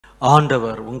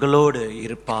ஆண்டவர் உங்களோடு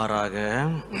இருப்பாராக.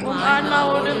 உம்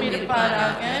ஆன்மாவோடும்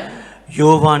இருப்பாராக.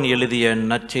 யோவான் எழுதிய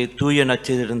தூய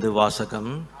நற்செய்தியிலிருந்து வாசகம்.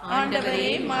 ஆண்டவரே,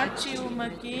 மாட்சி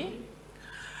உமக்கே.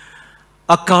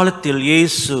 அக்காலத்தில்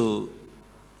இயேசு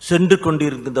சென்று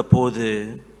கொண்டிருந்த போது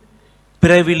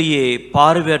பிறவிலியே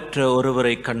பார்வையற்ற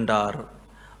ஒருவரை கண்டார்.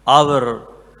 அவர்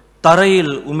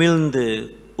தரையில் உமிழ்ந்து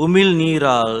உமிழ்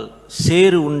நீரால்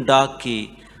சேறு உண்டாக்கி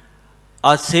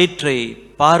அச்சேற்றை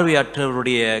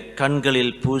பார்வையற்றவருடைய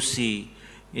கண்களில் பூசி,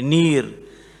 நீர்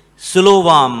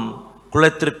சிலோவாம்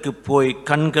குளத்திற்கு போய்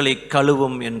கண்களை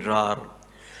கழுவும் என்றார்.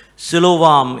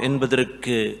 சிலோவாம்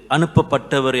என்பதற்கு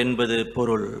அனுப்பப்பட்டவர் என்பது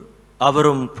பொருள்.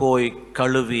 அவரும் போய்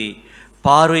கழுவி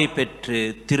பார்வை பெற்று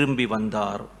திரும்பி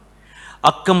வந்தார்.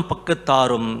 அக்கம்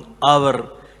பக்கத்தாரும் அவர்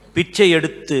பிச்சை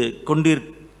எடுத்து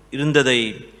கொண்டிருந்ததை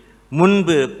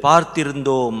முன்பு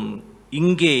பார்த்திருந்தோம்.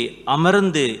 இங்கே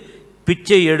அமர்ந்து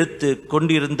பிச்சை எடுத்து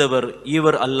கொண்டிருந்தவர்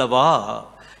இவர் அல்லவா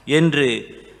என்று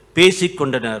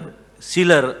பேசிக்கொண்டனர்.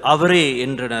 சிலர் அவரே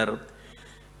என்றனர்.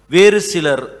 வேறு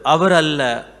சிலர் அவர் அல்ல,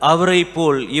 அவரை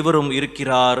போல் இவரும்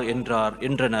இருக்கிறார்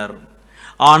என்றனர்.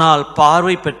 ஆனால்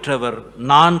பார்வை பெற்றவர்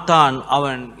நான் தான்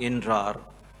அவன் என்றார்.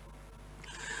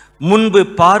 முன்பு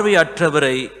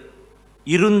பார்வையற்றவரை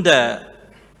இருந்த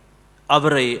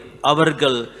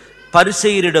அவர்கள்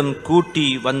பரிசேயரிடம் கூட்டி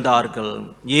வந்தார்கள்.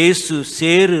 இயேசு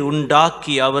சேறு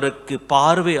உண்டாக்கி அவருக்கு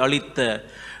பார்வை அளித்த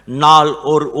நாள்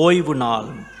ஓர் ஓய்வு நாள்.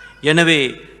 எனவே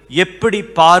எப்படி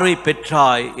பார்வை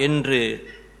பெற்றாய் என்று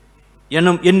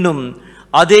என்னும்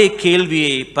அதே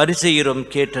கேள்வியை பரிசேயரும்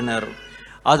கேட்டனர்.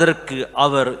 அதற்கு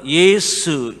அவர்,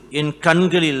 இயேசு என்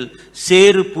கண்களில்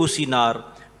சேறு பூசினார்,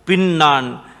 பின் நான்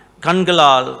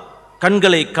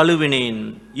கண்களை கழுவினேன்,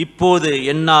 இப்போது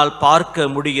என்னால் பார்க்க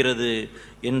முடிகிறது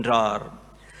என்றார்.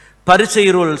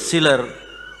 பரிசேயருள் சிலர்,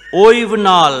 ஓய்வு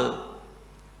நாள்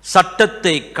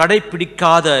சட்டத்தை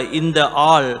கடைபிடிக்காத இந்த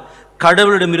ஆள்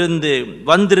கடவுளிடமிருந்து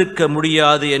வந்திருக்க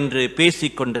முடியாது என்று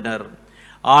பேசிக்கொண்டனர்.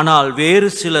 ஆனால் வேறு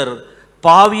சிலர்,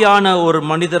 பாவியான ஒரு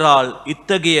மனிதரால்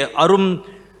இத்தகைய அரும்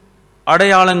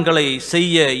அடையாளங்களை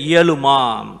செய்ய இயலுமா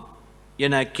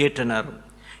என கேட்டனர்.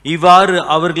 இவ்வாறு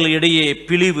அவர்களிடையே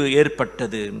பிளவு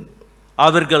ஏற்பட்டது.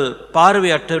 அவர்கள்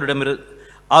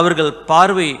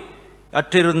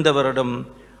பார்வையற்றிருந்தவரிடம்,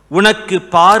 உனக்கு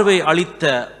பார்வை அளித்த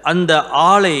அந்த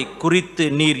ஆளை குறித்து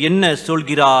நீர் என்ன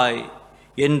சொல்கிறாய்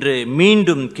என்று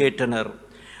மீண்டும் கேட்டனர்.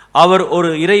 அவர்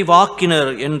ஒரு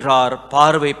இறைவாக்கினர் என்றார்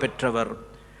பார்வை பெற்றவர்.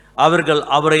 அவர்கள்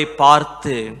அவரை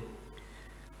பார்த்து,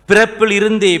 பிறப்பில்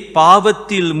இருந்தே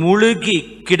பாவத்தில் முழுகி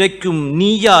கிடக்கும்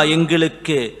நீயா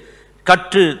எங்களுக்கு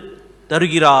கற்று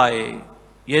தருகிறாய்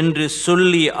என்று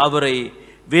சொல்லி அவரை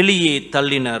வெளியே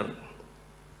தள்ளினர்.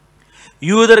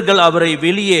 யூதர்கள் அவரை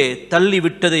வெளியே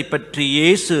தள்ளிவிட்டதை பற்றி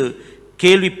இயேசு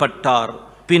கேள்விப்பட்டார்.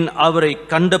 பின் அவரை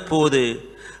கண்டபோது,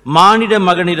 மானிட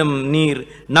மகனிடம் நீர்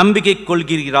நம்பிக்கை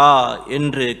கொள்கிறீரா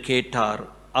என்று கேட்டார்.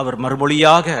 அவர்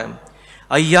மறுமொழியாக,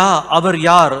 ஐயா, அவர்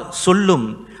யார் சொல்லும்,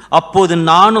 அப்போது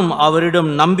நானும் அவரிடம்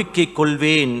நம்பிக்கை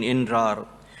கொள்வேன் என்றார்.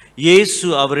 இயேசு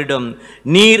அவரிடம்,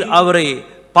 நீர் அவரை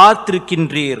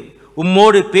பார்த்திருக்கின்றீர்,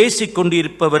 உம்மோடு பேசிக்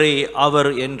கொண்டிருப்பவரே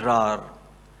அவர் என்றார்.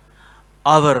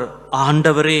 அவர்,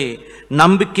 ஆண்டவரே,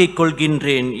 நம்பிக்கை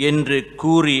கொள்கின்றேன் என்று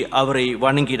கூறி அவரை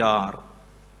வணங்கினார்.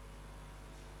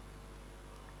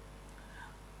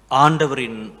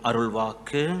 ஆண்டவரின்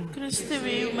அருள்வாக்கு.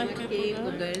 கிறிஸ்துவே உமக்கு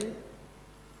புகழ்.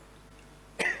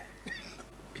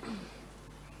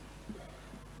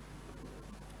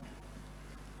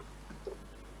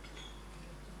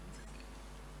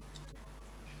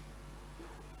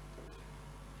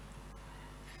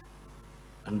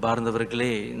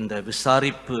 அன்பார்ந்தவர்களே, இந்த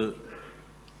விசாரிப்பு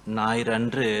ஞாயிறு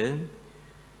அன்று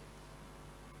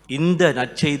இந்த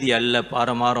நற்செய்தி அல்ல,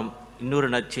 பாரமாரம் இன்னொரு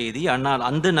நற்செய்தி. ஆனால்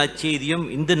அந்த நற்செய்தியும்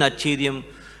இந்த நற்செய்தியும்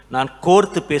நான்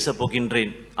கோர்த்து பேசப்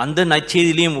போகின்றேன். அந்த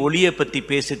நற்செய்தியிலையும் ஒளியை பற்றி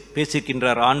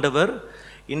பேசிக்கின்றார் ஆண்டவர்.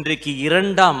 இன்றைக்கு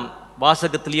இரண்டாம்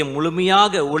வாசகத்திலேயும்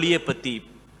முழுமையாக ஒளியை பற்றி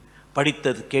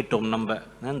படித்தது கேட்டோம். நம்ம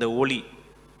இந்த ஒளி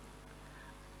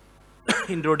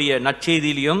இன்றைய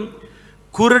நற்செய்தியிலையும்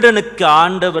குருடனுக்கு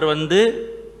ஆண்டவர்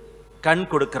கண்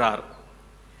கொடுக்கிறார்.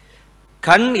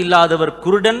 கண் இல்லாதவர்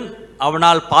குருடன்,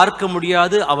 அவனால் பார்க்க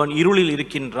முடியாது, அவன் இருளில்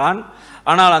இருக்கின்றான்.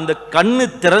 ஆனால் அந்த கண்ணு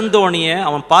திறந்தோனிய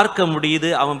அவன் பார்க்க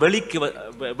முடியுது, அவன்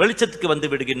வெளிச்சத்துக்கு வந்து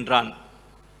விடுகின்றான்.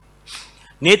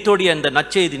 நேத்தோடைய அந்த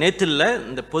நற்செய்தி, நேற்றில்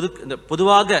இந்த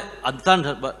பொதுவாக அதுதான்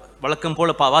வழக்கம்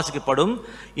போல வாசிக்கப்படும்.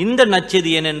 இந்த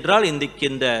நற்செய்தி ஏனென்றால் இன்றைக்கு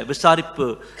இந்த விசாரிப்பு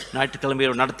ஞாயிற்றுக்கிழமையை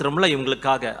நடத்துகிறோம்ல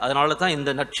இவங்களுக்காக, அதனால தான் இந்த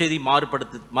நற்செய்தி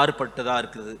மாறுபட்டதாக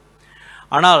இருக்குது.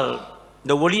 ஆனால்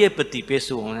இந்த ஒளியை பற்றி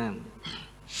பேசுவோம்.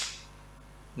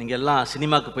 நீங்கள் எல்லாம்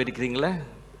சினிமாவுக்கு போயிருக்கிறீங்களே?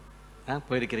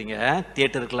 போயிருக்கிறீங்க.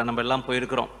 தியேட்டருக்குலாம் நம்ம எல்லாம்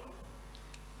போயிருக்கிறோம்.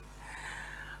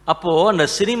 அப்போ அந்த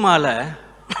சினிமால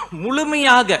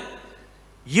முழுமையாக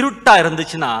இருட்டா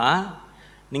இருந்துச்சுன்னா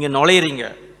நீங்க நுழையிறீங்க,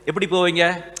 எப்படி போவீங்க?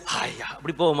 ஐயா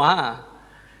அப்படி போவோமா?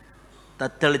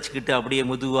 தத்தளிச்சுக்கிட்டு அப்படியே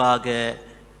மெதுவாக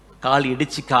கால்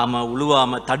இடிச்சிக்காம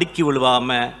உழுவாம தடுக்கி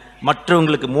விழுவாம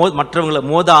மற்றவங்களை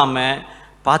மோதாம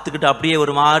பார்த்துக்கிட்டு அப்படியே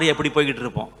ஒரு மாதிரி அப்படி போய்கிட்டு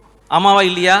இருப்போம். ஆமாவா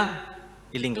இல்லையா?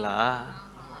 இல்லைங்களா?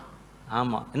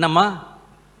 ஆமா. என்னம்மா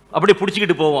அப்படி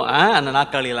பிடிச்சிக்கிட்டு போவோம் அந்த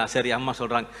நாற்காலியெல்லாம். சரி அம்மா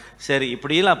சொல்றாங்க, சரி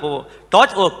இப்படியெல்லாம் போவோம்.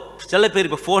 டார்ச் சில பேர்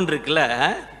இப்போ ஃபோன் இருக்குல்ல,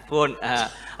 ஃபோன்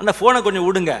அந்த ஃபோனை கொஞ்சம்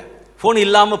விடுங்க, ஃபோன்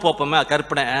இல்லாமல் போப்போமே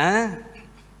கற்பனை.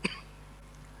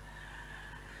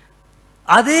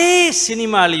 அதே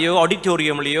சினிமாலேயோ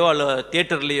ஆடிட்டோரியம்லேயோ அல்ல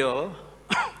தியேட்டர்லேயோ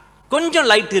கொஞ்சம்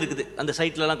லைட் இருக்குது, அந்த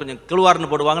சைட்லலாம் கொஞ்சம்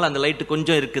கிழுவார்னு போடுவாங்களா, அந்த லைட்டு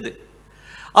கொஞ்சம் இருக்குது.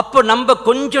 அப்போ நம்ம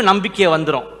கொஞ்சம் நம்பிக்கை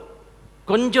வந்துடும்,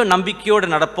 கொஞ்சம்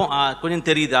நம்பிக்கையோடு நடப்போம். கொஞ்சம்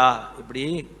தெரியுதா இப்படி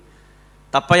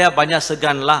தப்பையா பஞ்சா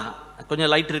செகான்லாம் கொஞ்சம்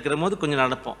லைட் இருக்கிற போது கொஞ்சம்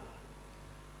நடப்போம்.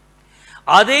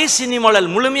 அதே சினிமாவில்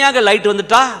முழுமையாக லைட்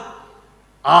வந்துட்டா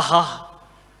ஆஹா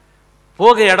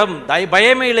போக இடம்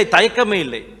பயமே இல்லை, தயக்கமே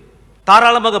இல்லை,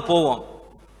 தாராளமாக போவோம்.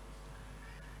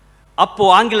 அப்போ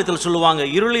ஆங்கிலத்தில் சொல்லுவாங்க,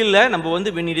 இருளில் நம்ம வந்து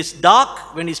when it is dark,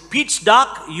 when it is pitch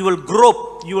dark, you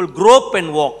will grope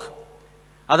and walk.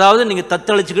 அதாவது நீங்க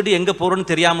தத்தளிச்சுக்கிட்டு எங்க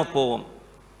போறோம்னு தெரியாம போவோம்.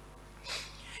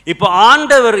 இப்போ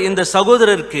ஆண்டவர் இந்த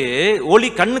சகோதரருக்கு ஒளி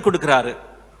கண்ணு கொடுக்கிறாரு.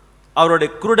 அவருடைய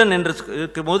குருடன் என்று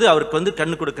இருக்கும் போது அவருக்கு வந்து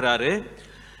கண்ணு கொடுக்கிறாரு,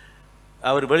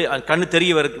 அவர் கண்ணு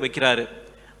தெரிய வைக்கிறாரு.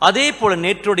 அதே போல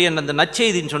நேற்றுடைய அந்த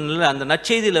நற்செய்தின்னு சொன்ன அந்த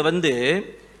நற்செய்தியில வந்து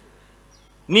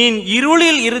நீ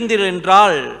இருளில் இருந்தீர்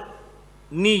என்றால்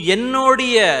நீ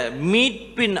என்னுடைய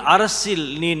மீட்பின் அரசில்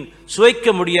நீ சுவைக்க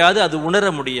முடியாது, அது உணர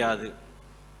முடியாது.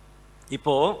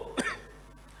 இப்போ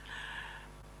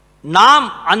நாம்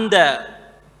அந்த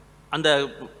அந்த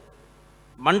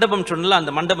மண்டபம் சொன்னல,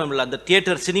 அந்த மண்டபம் இல்லை, அந்த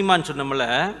தியேட்டர் சினிமான்னு சொன்னோம்ல,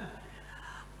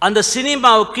 அந்த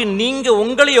சினிமாவுக்கு நீங்க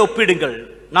உங்களை ஒப்பிடுங்கள்.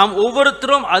 நாம்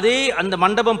ஒவ்வொருத்தரும் அதே அந்த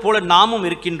மண்டபம் போல நாமும்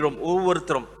இருக்கின்றோம்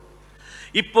ஒவ்வொருத்தரும்.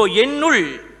 இப்போ என்னுள்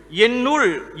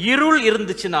இருள்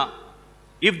இருந்துச்சுன்னா,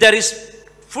 if there is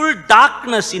full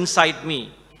darkness inside me,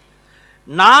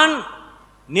 நான்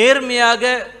நேர்மையாக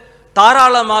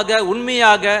தாராளமாக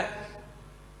உண்மையாக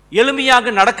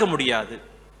எளிமையாக நடக்க முடியாது.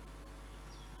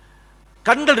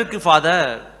 கண்கள் இருக்கு ஃபாதர்,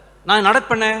 நான்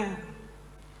நடப்பேனே.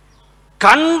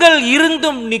 கண்கள்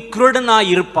இருந்தும் நீ குருடனாய்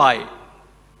இருப்பாய்,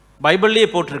 பைபிள்லேயே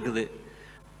போட்டிருக்குது.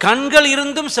 கண்கள்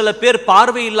இருந்தும் சில பேர்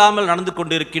பார்வை இல்லாமல் நடந்து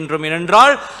கொண்டிருக்கின்றோம்.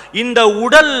 ஏனென்றால் இந்த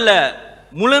உடல்ல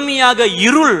முழுமையாக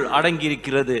இருள் அடங்கி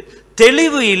இருக்கிறது,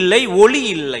 தெளிவு இல்லை, ஒளி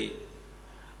இல்லை.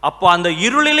 அப்போ அந்த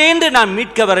இருளிலேந்து நான்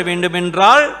மீட்க வர வேண்டும்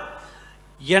என்றால்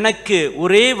எனக்கு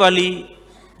ஒரே வழி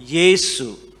இயேசு.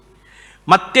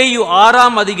 மத்தேயு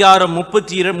 6ஆம் அதிகாரம்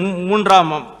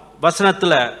 33ஆம்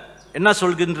வசனத்துல என்ன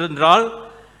சொல்கின்றால்,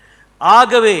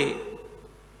 ஆகவே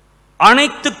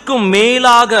அனைத்துக்கும்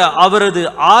மேலாக அவரது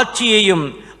ஆட்சியையும்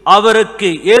அவருக்கு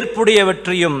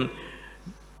ஏற்புடையவற்றையும்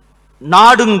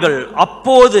நாடுங்கள்,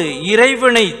 அப்போது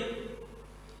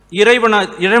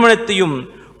இறைவனத்தையும்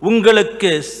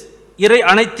உங்களுக்கு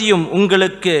அனைத்தையும்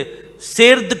உங்களுக்கு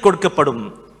சேர்த்து கொடுக்கப்படும்.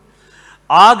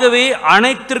 ஆகவே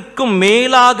அனைத்திற்கும்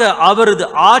மேலாக அவரது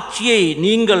ஆட்சியை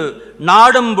நீங்கள்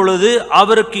நாடும் பொழுது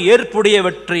அவருக்கு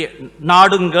ஏற்புடையவற்றை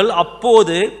நாடுங்கள்,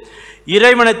 அப்போது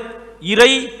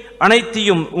இறை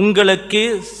அனைத்தையும் உங்களுக்கு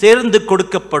சேர்ந்து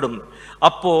கொடுக்கப்படும்.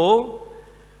 அப்போ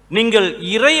நீங்கள்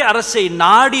இறை அரசை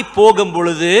நாடி போகும்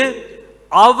பொழுது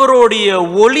அவருடைய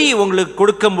ஒளி உங்களுக்கு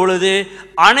கொடுக்கும் பொழுது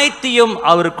அனைத்தையும்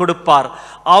அவர் கொடுப்பார்.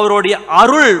 அவருடைய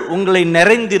அருள் உங்களை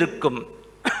நிறைந்திருக்கும்.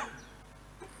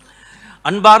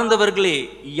 அன்பார்ந்தவர்களே,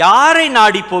 யாரை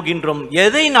நாடி போகின்றோம்,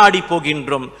 எதை நாடி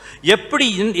போகின்றோம், எப்படி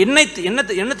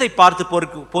என்னத்தை பார்த்து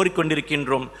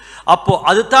போரிக்கொண்டிருக்கின்றோம்? அப்போ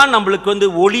அதுதான் நம்மளுக்கு வந்து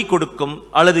ஒளி கொடுக்கும்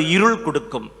அல்லது இருள்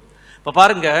கொடுக்கும். இப்போ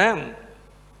பாருங்க,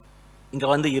 இங்க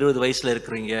வந்து 20 வயசுல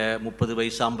இருக்கிறீங்க, 30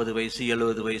 வயசு, 50 வயசு,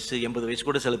 70 வயசு, 80 வயசு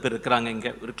கூட சில பேர் இருக்கிறாங்க, இங்க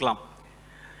இருக்கலாம்.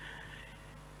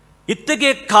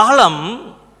 இத்தகைய காலம்,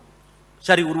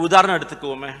 சரி ஒரு உதாரணம்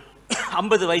எடுத்துக்குவோமே,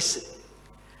 50 வயசு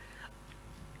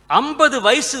 50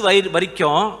 வயசு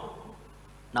வரைக்கும்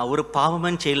நான் ஒரு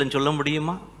பாவமும் செய்யலன்னு சொல்ல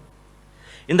முடியுமா?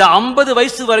 இந்த 50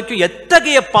 வயசு வரைக்கும்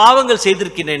எத்தகைய பாவங்கள்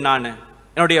செய்திருக்கின்றேன், நான்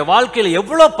என்னுடைய வாழ்க்கையில்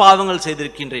எவ்வளவு பாவங்கள்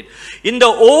செய்திருக்கின்றேன். இந்த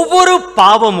ஒவ்வொரு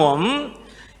பாவமும்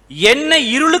என்னை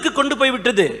இருளுக்கு கொண்டு போய்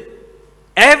விட்டது.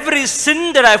 Every sin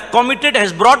that I have committed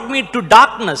has brought me to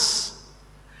darkness.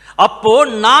 அப்போ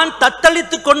நான்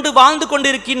தத்தளித்து கொண்டு வாழ்ந்து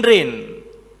கொண்டிருக்கின்றேன்.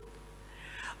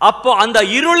 அப்போ அந்த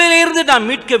இருளிலிருந்து நான்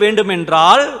மீட்க வேண்டும்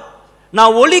என்றால்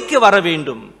நான் ஒளிக்கு வர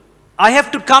வேண்டும். I have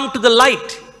to come to the light.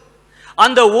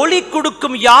 அந்த ஒளி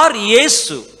கொடுக்கும் யார்?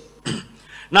 இயேசு.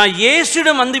 நான்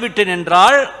இயேசுவிடம் வந்து விட்டேன்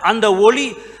என்றால் அந்த ஒளி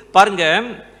பாருங்க,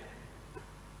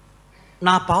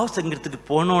 நான் பாவ சங்கீதத்துக்கு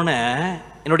போனோன்னே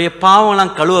என்னுடைய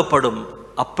பாவம்லாம் கழுவப்படும்,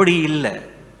 அப்படி இல்லை.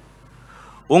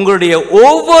 உங்களுடைய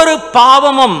ஒவ்வொரு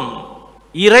பாவமும்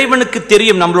இறைவனுக்கு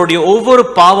தெரியும். நம்மளுடைய ஒவ்வொரு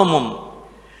பாவமும்.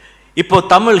 இப்போ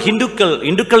தமிழ்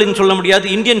இந்துக்கள் சொல்ல முடியாது,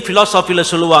 இந்தியன் பிலாசபில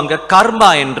சொல்லுவாங்க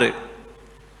கர்மா என்று.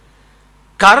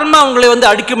 கர்மா உங்களை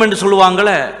அடிக்கும் என்று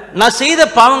சொல்லுவாங்களே. நான் செய்த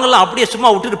பாவங்கள்லாம் அப்படியே சும்மா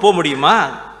விட்டுட்டு போக முடியுமா?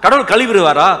 கடவுள்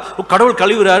கழுவிடுவாரா? கடவுள்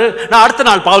கழுவிடுறாரு, நான் அடுத்த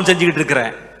நாள் பாவம் செஞ்சுக்கிட்டு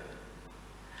இருக்கிறேன்.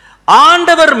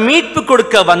 ஆண்டவர் மீட்பு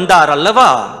கொடுக்க வந்தார் அல்லவா?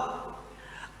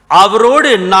 அவரோடு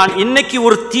நான் இன்னைக்கு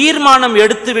ஒரு தீர்மானம்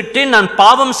எடுத்து விட்டேன், நான்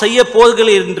பாவம் செய்ய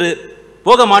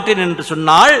போக மாட்டேன் என்று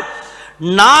சொன்னால்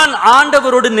நான்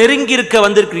ஆண்டவரோடு நெருங்கி இருக்க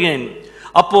வந்திருக்கிறேன்.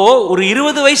 அப்போ ஒரு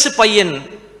 20 வயசு பையன்,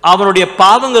 அவனுடைய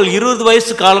பாவங்கள் 20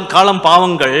 வயசு காலம்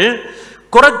பாவங்கள்,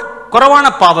 குறைவான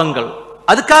பாவங்கள்.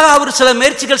 அதுக்காக அவர் சில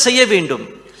முயற்சிகள் செய்ய வேண்டும்.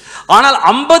 ஆனால்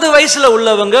 50 வயசுல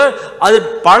உள்ளவங்க அது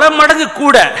பல மடங்கு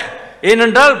கூட.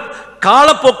 ஏனென்றால்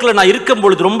காலப்போக்கில் நான் இருக்கும்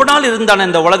பொழுது, ரொம்ப நாள் இருந்தான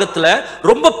இந்த உலகத்துல,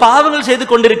 ரொம்ப பாவங்கள் செய்து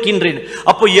கொண்டிருக்கின்றேன்.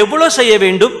 அப்போ எவ்வளவு செய்ய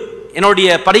வேண்டும்? என்னுடைய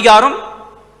பரிகாரம்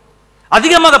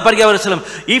அதிகமாக பரிகாரம் செல்லும்.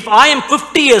 If I am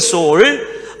 50 years old,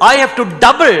 I have to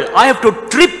double, I have to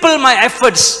triple my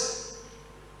efforts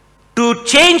to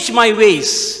change my ways.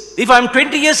 If I am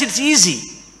 20 years, it's easy.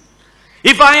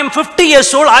 If I am 50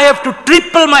 years old, I have to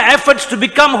triple my efforts to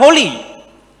become holy.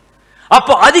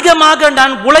 அப்போ அதிகமாக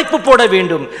நான் உழைப்பு போட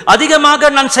வேண்டும், அதிகமாக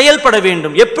நான் செயல்பட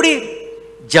வேண்டும். எப்படி?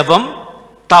 ஜெபம்,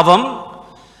 தவம்,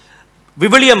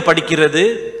 விவிலியம் படிக்கிறது,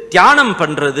 தியானம்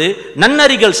பண்றது,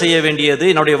 நன்னறிகள் செய்ய வேண்டியது,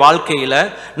 என்னுடைய வாழ்க்கையில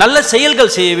நல்ல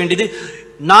செயல்கள் செய்ய வேண்டியது.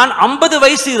 நான் 50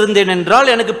 வயசு இருந்தேன்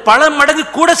என்றால் எனக்கு பல மடங்கு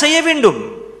கூட செய்ய வேண்டும்.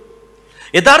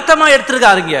 யதார்த்தமா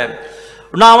எடுத்திருக்காருங்க.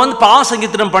 நான் பாவ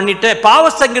சங்கீர்த்தனம் பண்ணிட்டேன். பாவ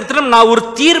சங்கீர்த்தனம் நான் ஒரு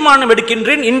தீர்மானம்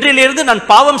எடுக்கின்றேன், இன்றிலிருந்து நான்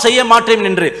பாவம் செய்ய மாட்டேன்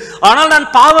என்று. ஆனால் நான்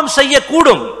பாவம்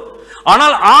செய்யக்கூடும்.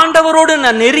 ஆனால் ஆண்டவரோடு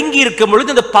நான் நெருங்கி இருக்கும்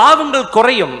பொழுது இந்த பாவங்கள்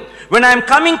குறையும். When I am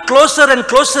coming closer and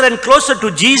closer and closer to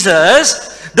Jesus,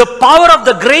 the power of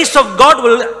the grace of God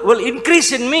will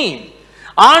increase in me.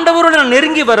 ஆண்டவரோடு நான்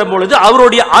நெருங்கி வரும் பொழுது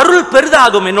அவருடைய அருள்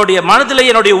பெரிதாகும். என்னுடைய மனதிலே,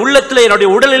 என்னுடைய உள்ளத்திலே, என்னுடைய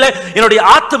உடலிலே, என்னுடைய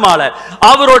ஆத்மால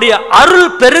அவருடைய அருள்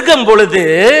பெருகும் பொழுது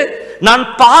நான்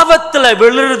பாவத்துல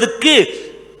விழுறதுக்கு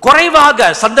குறைவாக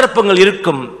சந்தர்ப்பங்கள்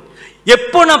இருக்கும்.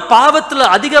 எப்போ நான் பாவத்தில்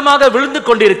அதிகமாக விழுந்து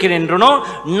கொண்டிருக்கிறேன் என்றனோ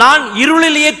நான்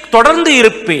இருளிலேயே தொடர்ந்து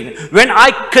இருப்பேன். When I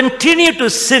continue to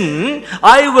sin,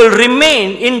 I will remain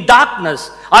in darkness.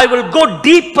 I will go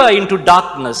deeper into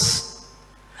darkness.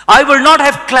 I will not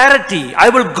have clarity. I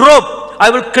will grope.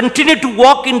 I will continue to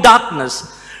walk in darkness.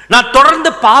 நான் தொடர்ந்து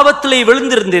பாவத்திலே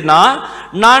விழுந்திருந்தேனா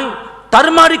நான்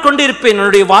தடுமாறிக்கொண்டிருப்பேன்.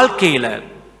 என்னுடைய வாழ்க்கையில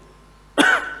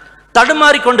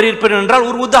தடுமாறிக்கொண்டிருப்பேன் என்றால்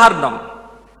ஒரு உதாரணம்.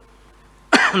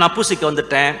 நான் பூசைக்கு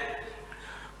வந்துட்டேன்.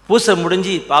 பூசை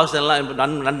முடிஞ்சு பாவசெல்லாம்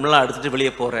நண்பெல்லாம் எடுத்துட்டு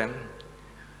வெளியே போறேன்.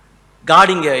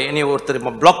 காடிங்க என்னை ஒருத்தர்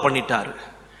பிளாக் பண்ணிட்டார்.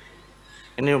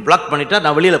 என்னை பிளாக் பண்ணிட்டா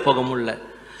நான் வெளியில போக முடியல.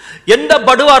 எந்த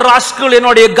படுவா ராஸ்கல்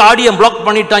என்னுடைய காடியை பிளாக்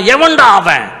பண்ணிட்டான், எவன்டா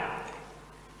அவன்?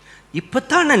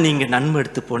 இப்பத்தானே நீங்க நன்மை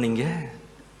எடுத்து போனீங்க.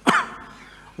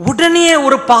 உடனே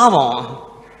ஒரு பாவம்.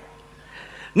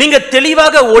 நீங்க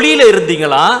தெளிவாக ஒளியில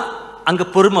இருந்தீங்களா, அங்க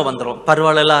பொறுமை வந்துடும்.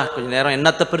 பரவாயில்ல, கொஞ்ச நேரம்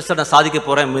என்னத்த பெருசா நான் சாதிக்க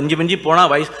போறேன், மிஞ்சி மிஞ்சி போனா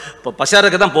வயசு இப்போ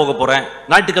பசாருக்கு தான் போக போறேன்.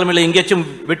 ஞாயிற்றுக்கிழமையில எங்கேயாச்சும்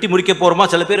வெட்டி முடிக்க போறோமா?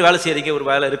 சில பேர் வேலை செய்யறீங்க, ஒரு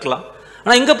வேலை இருக்கலாம்.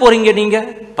 ஆனா எங்க போறீங்க நீங்க?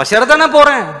 பசார தானே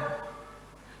போறேன்.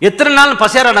 எத்தனை நாள்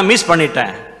பசார நான் மிஸ்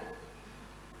பண்ணிட்டேன்,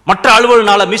 மற்ற அலுவல்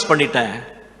நாளை மிஸ் பண்ணிட்டேன்.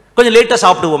 கொஞ்சம் லேட்டா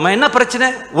சாப்பிடுவோமா, என்ன பிரச்சனை?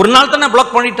 ஒரு நாள் தானே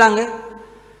பிளாக் பண்ணிட்டாங்க.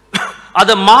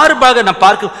 அதை மாறுபாக நான்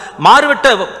மாறுபட்ட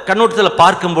கண்ணோட்டத்தில்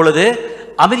பார்க்கும் பொழுது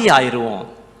அமைதியாயிருவோம்.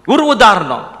 ஒரு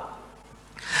உதாரணம்.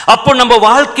 அப்போ நம்ம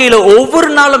வாழ்க்கையில ஒவ்வொரு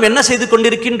நாளும் என்ன செய்து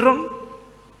கொண்டிருக்கின்றோம்?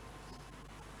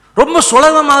 ரொம்ப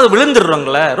சுலபமாக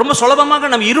விழுந்துடுறோங்களே, ரொம்ப சுலபமாக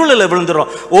நம்ம இருளில் விழுந்துடுறோம்.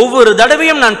 ஒவ்வொரு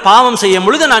தடவையும் நான் பாவம் செய்யும்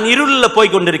பொழுது நான் இருளில்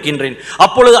போய் கொண்டிருக்கின்றேன்.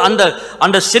 அப்பொழுது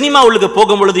அந்த சினிமா உள்ளுக்கு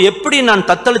போகும் பொழுது எப்படி நான்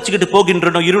தத்தளிச்சுக்கிட்டு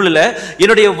போகின்றனோ இருளில்,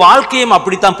 என்னுடைய வாழ்க்கையும்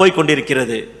அப்படித்தான் போய்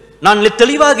கொண்டிருக்கிறது. நான்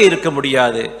தெளிவாக இருக்க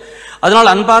முடியாது.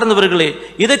 அதனால் அன்பார்ந்தவர்களே,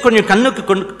 இதை கொஞ்சம்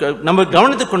கண்ணுக்கு நம்ம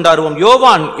கவனித்துக் கொண்டாருவோம்.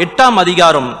 யோவான் 8ஆம்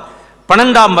அதிகாரம்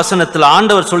 12ஆம் வசனத்தில்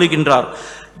ஆண்டவர் சொல்லுகின்றார்.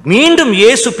 மீண்டும்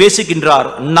இயேசு பேசுகின்றார்.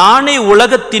 நானே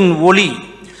உலகத்தின் ஒளி,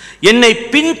 என்னை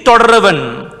பின்தொடர்றவன்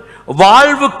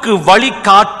வாழ்வுக்கு வழி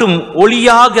காட்டும்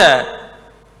ஒளியாக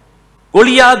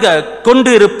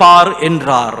கொண்டு இருப்பார்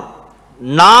என்றார்.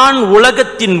 நான்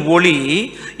உலகத்தின் ஒளி,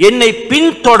 என்னை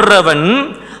பின்தொடர்றவன்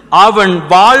அவன்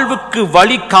வாழ்வுக்கு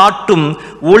வழி காட்டும்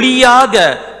ஒளியாக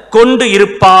கொண்டு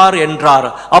இருப்பார் என்றார்.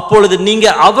 அப்பொழுது நீங்க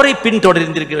அவரை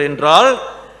பின்தொடர்ந்தீர்கள் என்றால்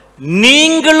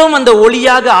நீங்களும் அந்த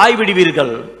ஒளியாக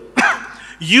ஆய்விடுவீர்கள்.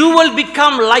 You will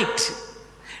become light.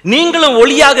 நீங்களும்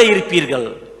ஒளியாக இருப்பீர்கள்.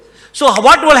 So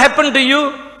what will happen to you?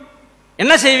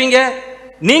 என்ன செய்வீங்க?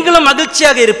 நீங்களும்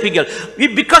மகிழ்ச்சியாக இருப்பீர்கள்.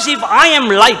 Because if I am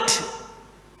light,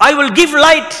 I will give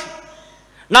light.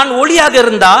 நான் ஒளியாக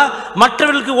இருந்தா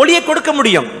மற்றவர்களுக்கு ஒளியை கொடுக்க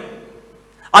முடியும்.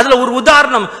 அதுல ஒரு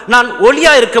உதாரணம், நான்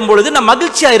ஒளியா இருக்கும் பொழுது நான்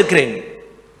மகிழ்ச்சியா இருக்கிறேன்.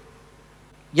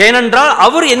 ஏனென்றால்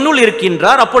அவர் என்னுள்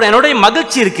இருக்கின்றார். அப்போ என்னுடைய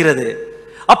மகிழ்ச்சி இருக்கிறது.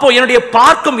 அப்போ என்னுடைய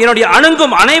பார்க்கும் என்னுடைய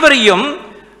அணுகும் அனைவரையும்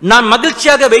நான்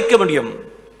மகிழ்ச்சியாக வைக்க முடியும்.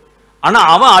 ஆனா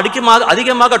அவன்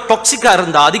அதிகமாக டாக்ஸிக்கா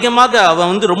இருந்தா, அதிகமாக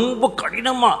அவன் ரொம்ப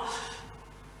கடினமா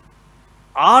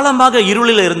ஆழமாக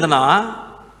இருளில் இருந்தனா,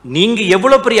 நீங்க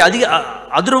எவ்வளவு பெரிய அதிக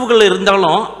அதிர்வுகள்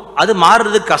இருந்தாலும் அது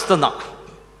மாறுறதுக்கு கஷ்டம்தான்.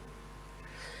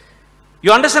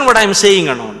 You understand what I am saying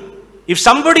or not? If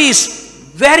somebody is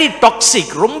very toxic,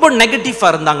 ரொம்ப நெகட்டிவா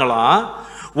இருந்தாங்களா,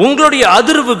 உங்களுடைய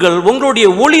அதிர்வுகள் உங்களுடைய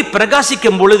ஒளி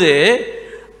பிரகாசிக்கும் பொழுது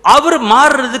அவர்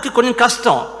மாறுறதுக்கு கொஞ்சம்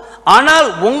கஷ்டம். ஆனால்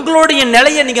உங்களுடைய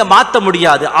நிலையை நீங்க மாற்ற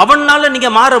முடியாது, அவனால நீங்க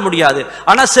மாற முடியாது.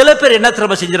 ஆனா சில பேர் என்ன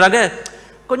தெரியுமா செஞ்சுறாங்க,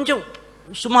 கொஞ்சம்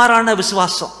சுமாரான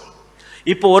விசுவாசம்.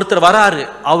 இப்போ ஒருத்தர் வராரு,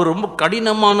 அவர் ரொம்ப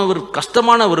கடினமான ஒரு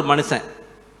கஷ்டமான ஒரு மனுஷன்,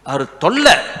 அவர்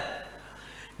தொல்லை.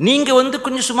 நீங்க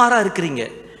கொஞ்சம் சுமாரா இருக்கிறீங்க.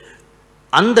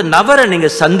 அந்த நபரை நீங்க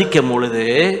சந்திக்கும் பொழுது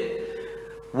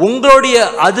உங்களுடைய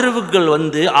அதிர்வுகள்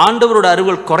ஆண்டவரோட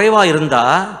அறிவுகள் குறைவா இருந்தா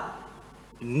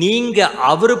நீங்க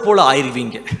அவரு போல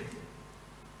ஆயிருவீங்க,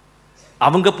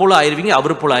 அவங்க போல ஆயிருவீங்க,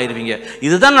 அவரு போல ஆயிருவீங்க.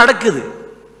 இதுதான் நடக்குது.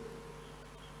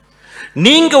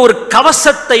 நீங்க ஒரு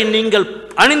கவசத்தை நீங்கள்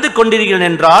அணிந்து கொண்டீர்கள்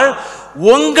என்றால்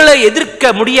உங்களை எதிர்க்க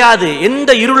முடியாது,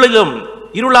 எந்த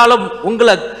இருளாலும்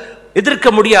உங்களை எதிர்க்க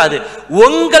முடியாது.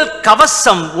 உங்கள்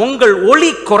கவசம், உங்கள்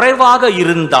ஒளி குறைவாக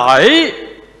இருந்தால்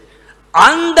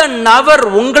அந்த நபர்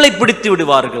உங்களை பிடித்து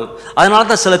விடுவார்கள். அதனால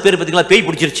தான் சில பேர் பார்த்தீங்களா, பேய்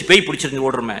பிடிச்சிருச்சு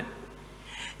ஓடுறமே.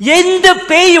 எந்த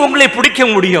பேய் உங்களை பிடிக்க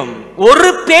முடியும்? ஒரு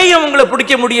பேயும் உங்களை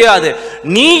பிடிக்க முடியாது.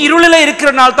 நீ இருளில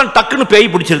இருக்கிறனால தான் டக்குன்னு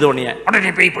பேய் பிடிச்சிருது,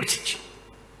 உடனே பேய் பிடிச்சிருச்சு.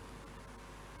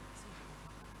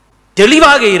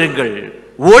 தெளிவாக இருங்கள்,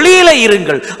 ஒளியில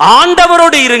இருங்கள்,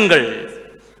 ஆண்டவரோடு இருங்கள்.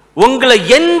 உங்களை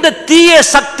எந்த தீய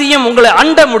சக்தியும் உங்களை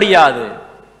அண்ட முடியாது.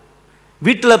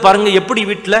 வீட்டில் பாருங்க, எப்படி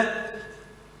வீட்டில்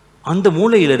அந்த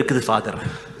மூலையில் இருக்குது ஃபாதர்,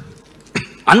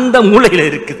 அந்த மூலையில்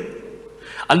இருக்குது,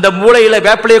 அந்த மூலையில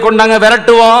வேப்பிலையை கொண்டாங்க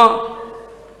விரட்டுவோம்.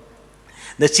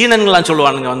 இந்த சீனன்கள்லாம்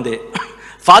சொல்லுவானுங்க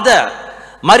ஃபாதர்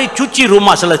மாதிரி சூச்சி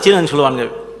ரூமா, சில சீனன் சொல்லுவாங்க,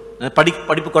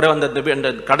 படிப்பு குறை அந்த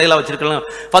கடையில வச்சிருக்கலாம்,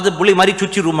 ஃபாதர் புள்ளி மாதிரி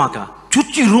சூச்சி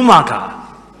ரூமாக்கா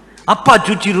அப்பா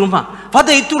சூச்சி ரூமா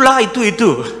ஃபாதர் இத்துலா இத்து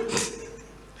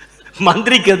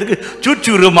மந்திரிக்கிறதுக்கு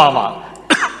சூச்சி ரூமாவா?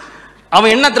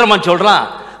 அவன் என்ன தெரியுமா சொல்றான்,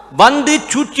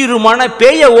 சூச்சி ரூமான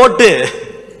பேய ஓட்டு,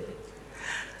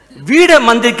 வீடை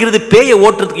மந்திரிக்கிறது பேய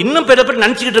ஓட்டுறதுக்கு. இன்னும் பேர பேர்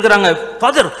நினைச்சுக்கிட்டு இருக்கிறாங்க,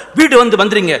 ஃபாதர் வீடு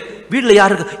வந்துறீங்க, வீட்டுல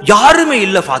யாருமே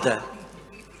இல்ல ஃபாதர்,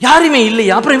 யாருமே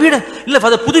இல்லையா? அப்புறம் வீடு இல்ல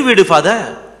ஃபாதர், புது வீடு ஃபாதர்,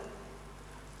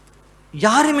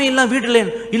 யாருமே இல்ல வீட்டுல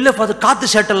இல்ல ஃபாதர், காத்து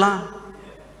சேட்டலாம்.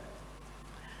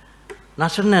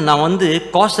 நான் சொன்னேன்,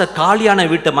 நான் காலியான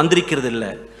வீட்டை மந்திரிக்கிறது இல்லை.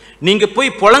 நீங்க போய்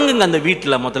புழங்குங்க அந்த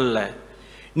வீட்டுல. முதல்ல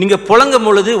நீங்க புழங்கும்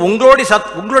பொழுது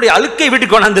உங்களுடைய அழுக்கை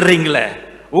வீட்டுக்கு கொண்டாந்துடுறீங்களே,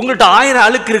 உங்கள்கிட்ட 1000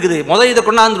 அழுக்கு இருக்குது, முதல் இதை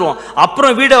கொண்டாந்துருவோம்,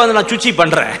 அப்புறம் வீடை நான் சுச்சி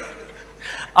பண்றேன்.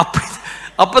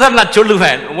 அப்பதான் நான்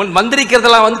சொல்லுவேன்,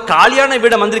 மந்திரிக்கிறதெல்லாம் காலியான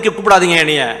வீடை மந்திரிக்க கூப்பிடாதீங்க.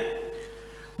 என்னைய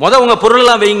உங்க பொருள்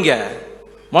எல்லாம் வைங்க,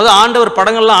 ஆண்டவர்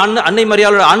படங்கள்லாம், அன்னை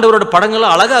மரியாதை ஆண்டவரோட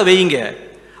படங்கள்லாம் அழகா வைங்க.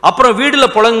 அப்புறம் வீடுல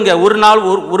புழங்குங்க. ஒரு நாள்,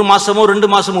 ஒரு மாசமோ 2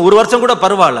 மாசமோ 1 வருஷம் கூட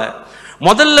பரவாயில்ல.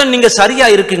 முதல்ல நீங்க சரியா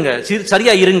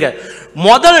இருங்க.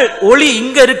 முதல் ஒளி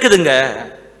இங்க இருக்குதுங்க.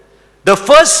 The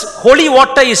first holy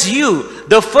water is you,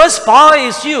 the first power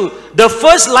is you, the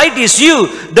first light is you,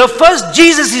 the first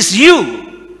Jesus is you.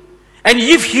 And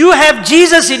if you have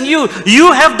Jesus in you, you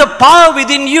have the power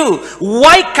within you.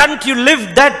 Why can't you live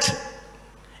that?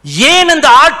 ஏன் அந்த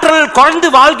ஆற்றல் குறைந்து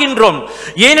வாழ்கின்றோம்?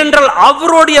 ஏனென்றால்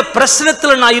அவருடைய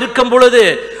பிரசன்னத்தில் நான் இருக்கும் பொழுது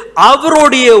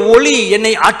அவருடைய ஒளி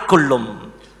என்னை ஆட்கொள்ளும்.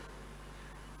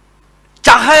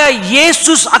 Cahaya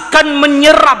Yesus akan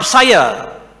menyerap saya.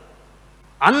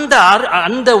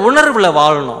 அந்த உணர்வுல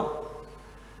வாழணும்.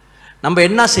 நம்ம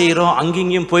என்ன செய்யறோம்,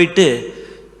 அங்கேயும் போயிட்டு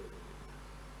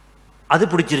அது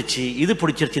பிடிச்சிருச்சு, இது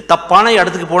பிடிச்சிருச்சு. தப்பான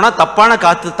இடத்துக்கு போனா தப்பான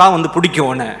காத்து தான்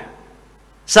பிடிக்கும்.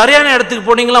 சரியான இடத்துக்கு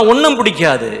போனீங்களா ஒன்னும்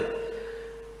பிடிக்காது.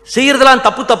 செய்யறதெல்லாம்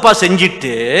தப்பா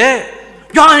செஞ்சிட்டு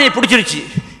பிடிச்சிருச்சு,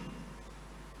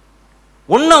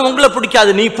 ஒன்னும் உங்களை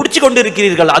பிடிக்காது, நீ பிடிச்சு கொண்டு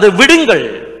இருக்கிறீர்கள். அதை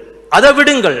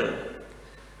விடுங்கள்.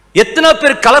 எத்தனை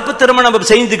பேர் கலப்பு திருமணம்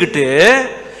செய்துக்கிட்டு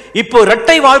இப்போ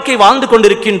இரட்டை வாழ்க்கை வாழ்ந்து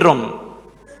கொண்டிருக்கின்றோம்.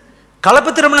 கலப்பு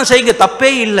திருமணம் செய்யுங்க,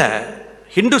 தப்பே இல்லை.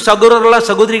 ஹிந்து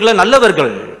சகோதரிகளா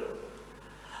நல்லவர்கள்.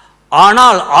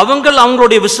 ஆனால்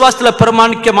அவங்களுடைய விசுவாசத்தில்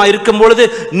பிரமாணிக்கமா இருக்கும் பொழுது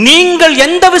நீங்கள்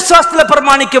எந்த விசுவாசத்தில்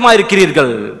பிரமாணிக்கமா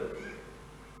இருக்கிறீர்கள்?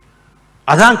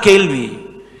 அதான் கேள்வி.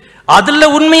 அதுல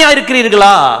உண்மையா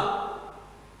இருக்கிறீர்களா?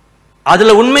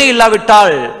 அதுல உண்மை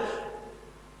இல்லாவிட்டால்,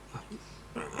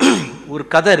 ஒரு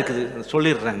கதை இருக்குது,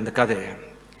 சொல்லிடுறேன் இந்த கதை.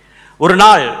 ஒரு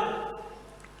நாள்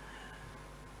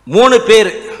 3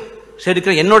 பேர் சரி,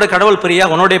 என்னோட கடவுள் பெரியா,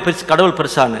 உன்னோட கடவுள்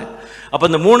பெருசான்னு. அப்ப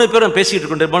இந்த 3 பேரும் பேசிட்டு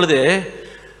இருக்கின்ற பொழுது,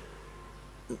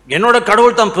 என்னோட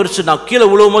கடவுள் தான் பெருசு, நான் கீழே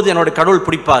விழுவும் போது என்னோட கடவுள்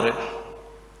பிடிப்பாரு.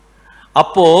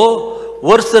 அப்போ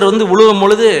ஒருத்தர் விழுவும்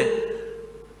பொழுது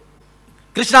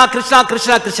கிருஷ்ணா கிருஷ்ணா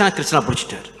கிருஷ்ணா கிருஷ்ணா கிருஷ்ணா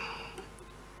பிடிச்சிட்டாரு,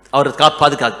 அவர்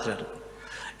பாதுகாத்துட்டாரு.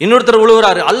 இன்னொருத்தர்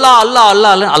விழுவுறாரு, அல்லா அல்லா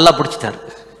அல்லா அல்லா பிடிச்சிட்டாரு.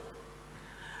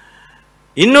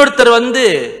 இன்னொருத்தர்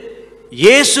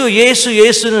இயேசு இயேசு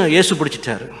இயேசுன்னு இயேசு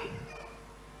பிடிச்சிட்டாரு.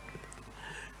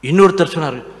 இன்னொருத்தர்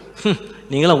சொன்னாரு,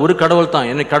 நீங்களாம் ஒரு கடவுள் தான்,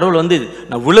 என்னை கடவுள்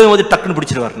நான் விழுவும் போது டக்குன்னு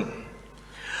பிடிச்சிருவாரு.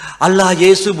 அல்லா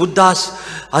இயேசு புத்தாஸ்,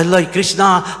 அல்லா கிருஷ்ணா,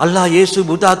 அல்லா இயேசு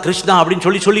புத்தா கிருஷ்ணா அப்படின்னு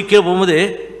சொல்லி சொல்லி கீழே போகும்போது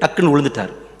டக்குன்னு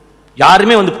விழுந்துட்டார்.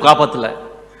 யாருமே காப்பாத்தல.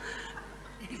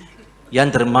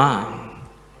 ஏன் தெரியுமா?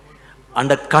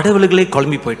 அந்த கடவுள்களே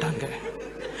குழம்பி போயிட்டாங்க.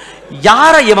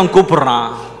 யார இவன்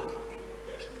கூப்பிடுறான்?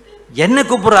 என்ன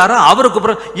கூப்பிடுறாரா? அவரை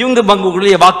கூப்பிடுற. இவங்க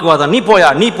பங்குக்குள்ளேயே வாக்குவாதம், நீ போயா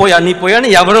நீ போயா நீ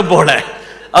போயான்னு எவரும் போல.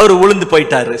 அவர் விழுந்து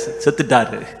போயிட்டாரு,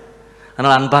 செத்துட்டாரு.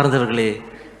 அதனால் அன்பார்ந்தவர்களே,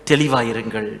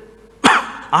 தெளிவாயிருங்கள்.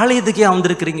 ஆலயத்துக்கே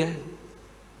வந்திருக்கிறீங்க,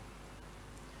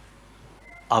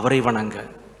 அவரை வணங்க,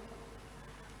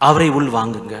 அவரை உள்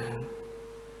வாங்குங்க,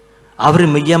 அவரை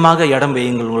மையமாக இடம்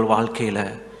வையுங்கள். உங்கள் வாழ்க்கையில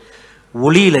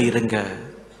ஒளியில இருங்க.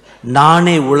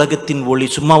 நானே உலகத்தின் ஒளி,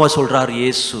 சும்மாவா சொல்றார்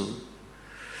இயேசு?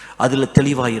 அதுல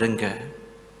தெளிவாயிருங்க.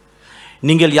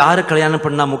 நீங்கள் யாரை கல்யாணம்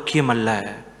பண்ணா முக்கியம் அல்ல,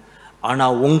 ஆனா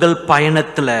உங்கள்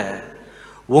பயணத்துல,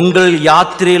 உங்கள்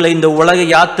யாத்திரையில, இந்த உலக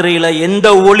யாத்திரையில எந்த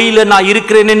ஒளியில நான்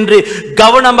இருக்கிறேன் என்று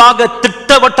கவனமாக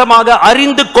திட்டவட்டமாக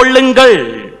அறிந்து கொள்ளுங்கள்.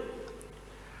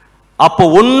 அப்போ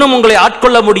ஒன்னும் உங்களை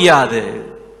ஆட்கொள்ள முடியாது.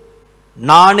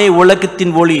 நானே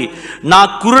உலகத்தின் ஒளி,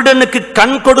 நான் குருடனுக்கு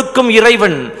கண் கொடுக்கும்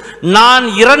இறைவன், நான்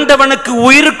இறந்தவனுக்கு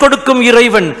உயிர் கொடுக்கும்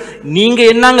இறைவன். நீங்க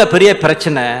என்னங்க பெரிய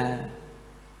பிரச்சனை?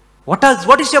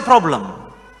 What is your problem?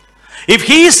 If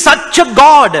he is such a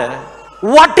God,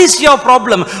 what is your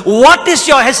problem? What is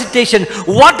your hesitation?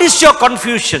 What is your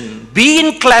confusion? Be in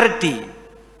clarity.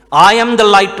 I am the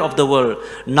light of the world.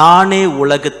 நானே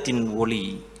உலகத்தின் ஒளி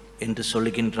என்று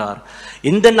சொல்லுகின்றார்.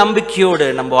 இந்த நம்பிக்கையோடு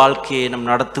நம்ம வாழ்க்கையை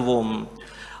நடத்துவோம்.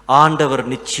 ஆண்டவர்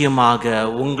நிச்சயமாக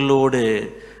உங்களோடு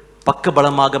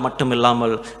பக்கபலமாக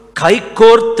மட்டுமில்லாமல்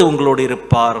கைகோர்த்து உங்களோடு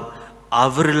இருப்பார்.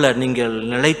 அவரில் நீங்கள்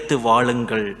நிலைத்து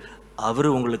வாழுங்கள். அவர்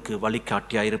உங்களுக்கு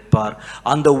வழிகாட்டியா இருப்பார்,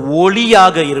 அந்த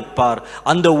ஒளியாக இருப்பார்.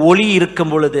 அந்த ஒளி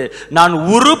இருக்கும் பொழுது நான்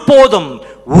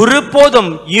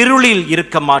ஒருபோதும் இருளில்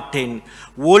இருக்க மாட்டேன்.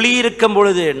 ஒளி இருக்கும்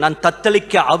பொழுது நான்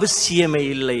தத்தளிக்க அவசியமே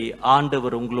இல்லை.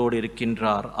 ஆண்டவர் உங்களோடு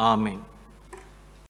இருக்கின்றார். ஆமென்.